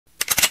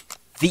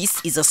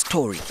This is a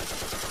story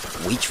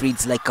which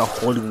reads like a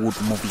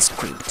Hollywood movie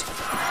script.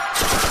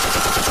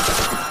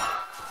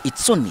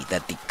 It's only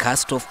that the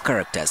cast of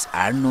characters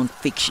are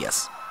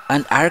non-fictitious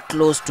and are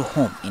close to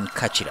home in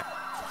Kakira,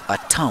 a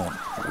town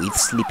with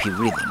sleepy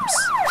rhythms.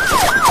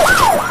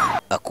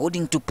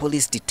 According to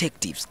police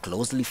detectives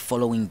closely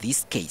following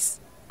this case,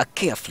 a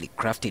carefully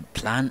crafted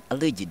plan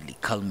allegedly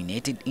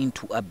culminated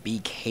into a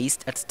big heist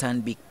at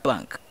Stanbic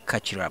Bank,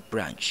 Kakira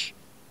branch.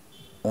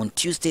 On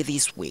Tuesday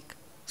this week,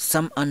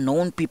 some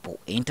unknown people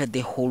entered the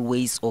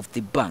hallways of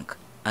the bank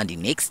and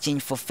in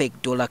exchange for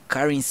fake dollar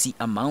currency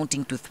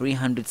amounting to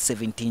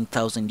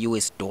 317,000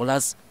 US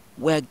dollars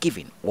were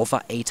given over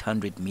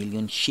 800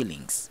 million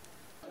shillings.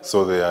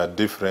 So there are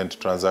different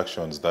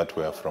transactions that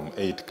were from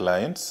 8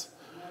 clients,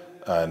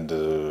 and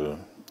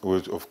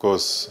which of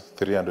course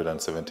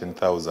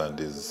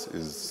 317,000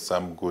 is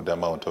some good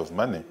amount of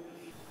money.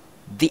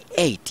 The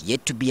 8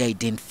 yet to be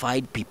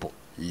identified people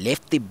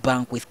left the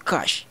bank with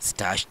cash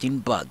stashed in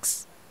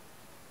bags.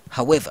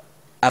 However,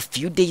 a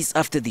few days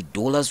after the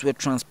dollars were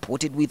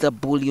transported with a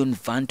bullion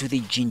van to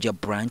the Jinja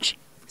branch,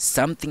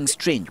 something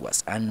strange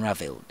was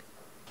unraveled.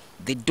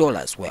 The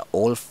dollars were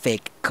all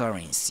fake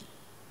currency.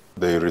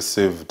 They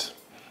received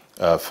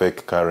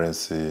fake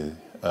currency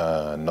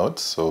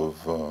notes of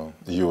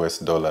US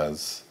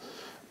dollars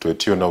to a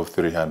tune of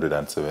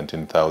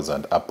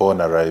 317,000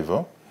 upon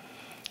arrival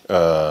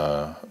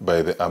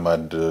by the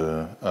armored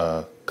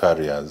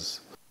carriers.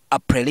 A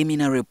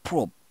preliminary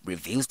probe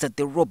reveals that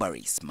the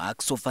robbery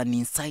marks of an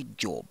inside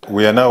job.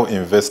 We are now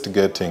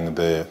investigating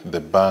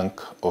the bank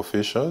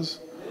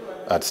officials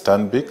at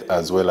Stanbic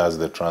as well as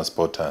the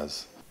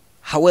transporters.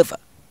 However,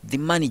 the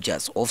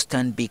managers of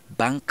Stanbic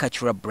Bank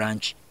Kakira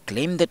branch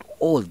claim that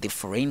all the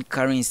foreign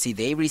currency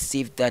they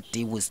received that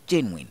day was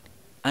genuine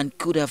and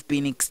could have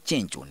been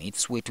exchanged on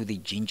its way to the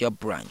Jinja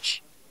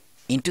branch.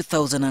 In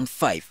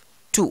 2005,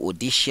 2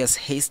 audacious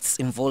heists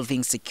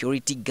involving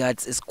security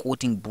guards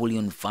escorting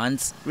bullion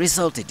vans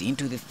resulted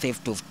into the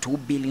theft of 2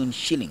 billion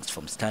shillings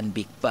from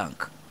Stanbic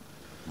Bank.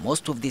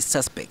 Most of the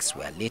suspects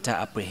were later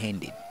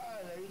apprehended.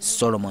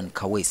 Solomon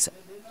Kawesa,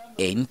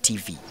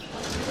 NTV.